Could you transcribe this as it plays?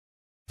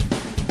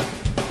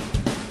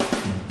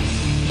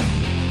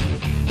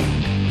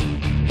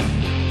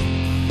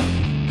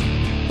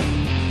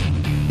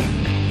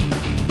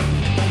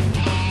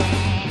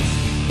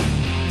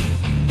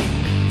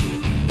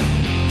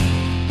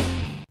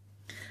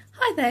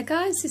Hi there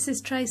guys, this is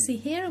Tracy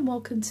here and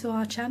welcome to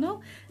our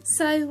channel.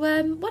 So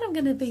what I'm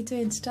going to be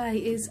doing today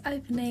is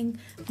opening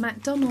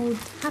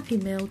McDonald's Happy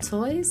Meal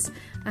toys.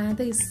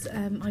 These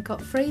I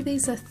got free.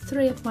 These are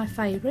three of my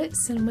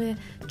favourites and we're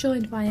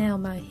joined by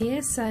Elmo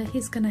here, so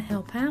he's going to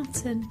help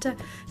out, and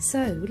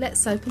so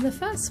let's open the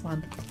first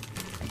one.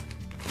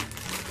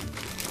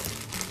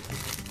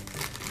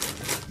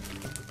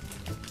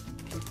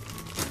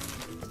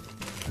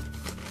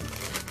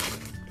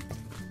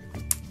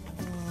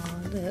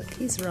 Look,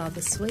 he's rather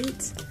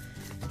sweet.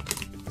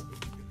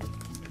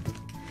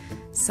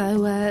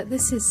 So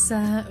this is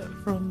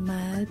from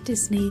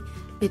Disney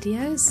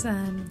videos,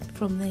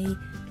 from the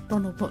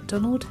Ronald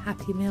McDonald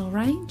Happy Meal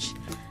range.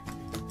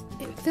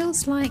 It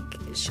feels like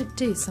it should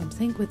do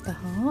something with the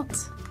heart.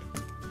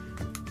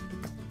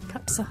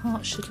 Perhaps the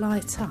heart should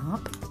light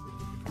up,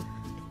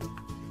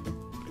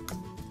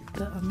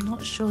 but I'm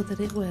not sure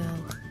that it will.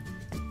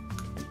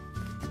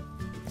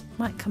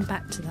 Might come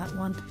back to that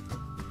one.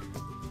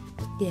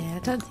 Yeah, I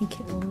don't think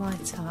it will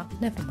light up.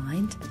 Never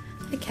mind.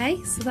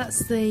 Okay, so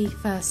that's the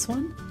first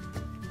one.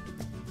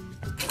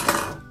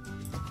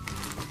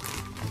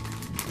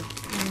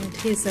 And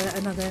here's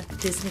another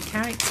Disney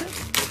character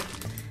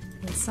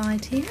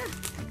inside here.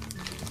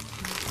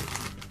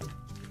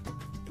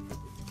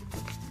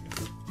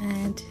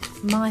 And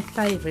my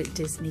favourite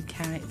Disney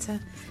character,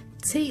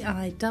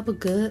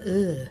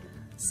 T-I-G-G-E.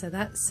 So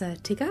that's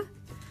Tigger.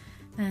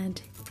 And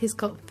he's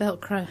got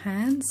Velcro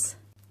hands.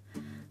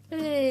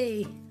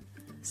 Hey!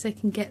 So he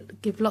can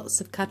give lots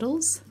of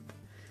cuddles.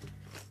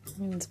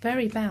 And it's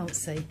very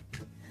bouncy.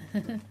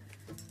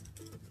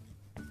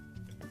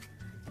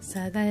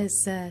 So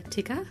there's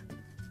Tigger.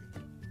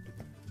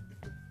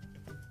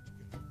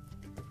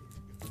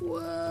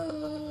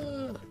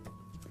 Whoa!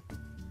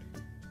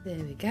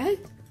 There we go.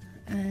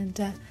 And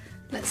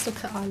let's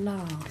look at our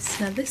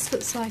last. Now this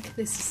looks like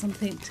this is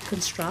something to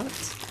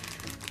construct.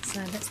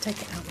 So let's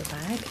take it out of the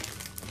bag.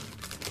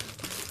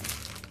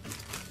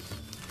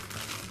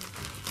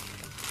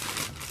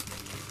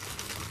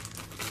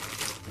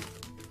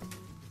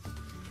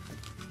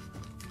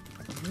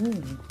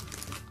 Ooh.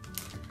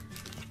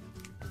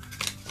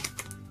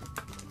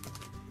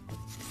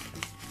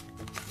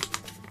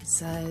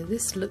 So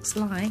this looks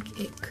like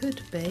it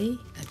could be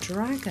a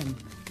dragon.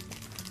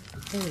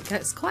 There we go,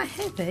 it's quite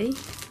heavy,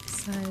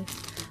 so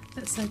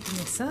let's open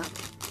this up.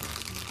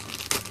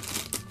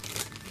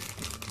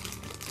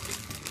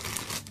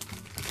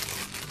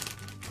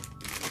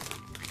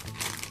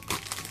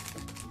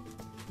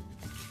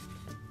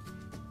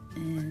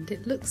 And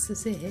it looks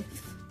as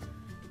if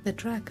the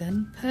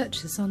dragon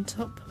perches on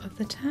top of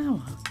the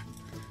tower.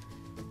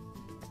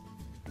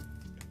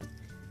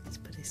 Let's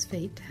put his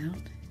feet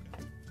down.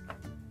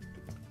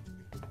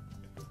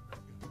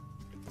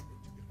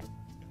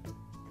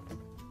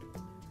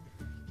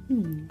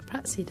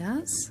 Perhaps he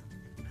does,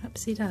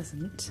 perhaps he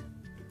doesn't.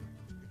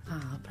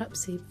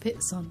 Perhaps he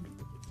fits on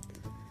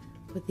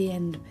with the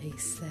end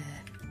piece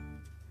there.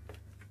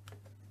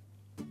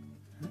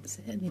 That's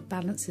it, and he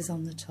balances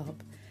on the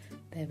top.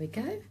 There we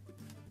go.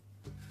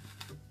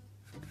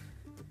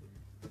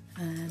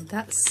 And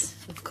that's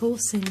of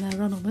course in the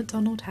Ronald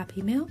McDonald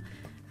Happy Meal,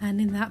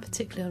 and in that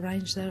particular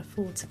range there are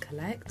 4 to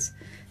collect.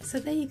 So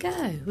there you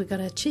go, we've got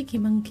a cheeky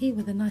monkey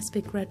with a nice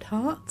big red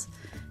heart,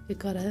 we've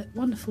got a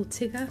wonderful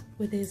Tigger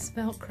with his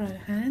Velcro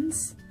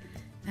hands,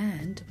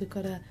 and we've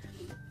got a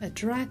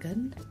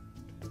dragon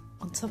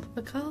on top of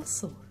a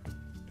castle.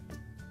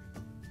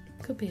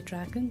 Could be a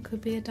dragon,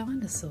 could be a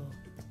dinosaur.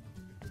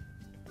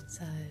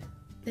 So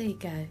there you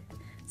go.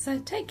 So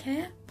take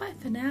care, bye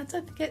for now,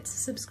 don't forget to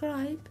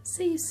subscribe,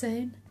 see you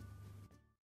soon.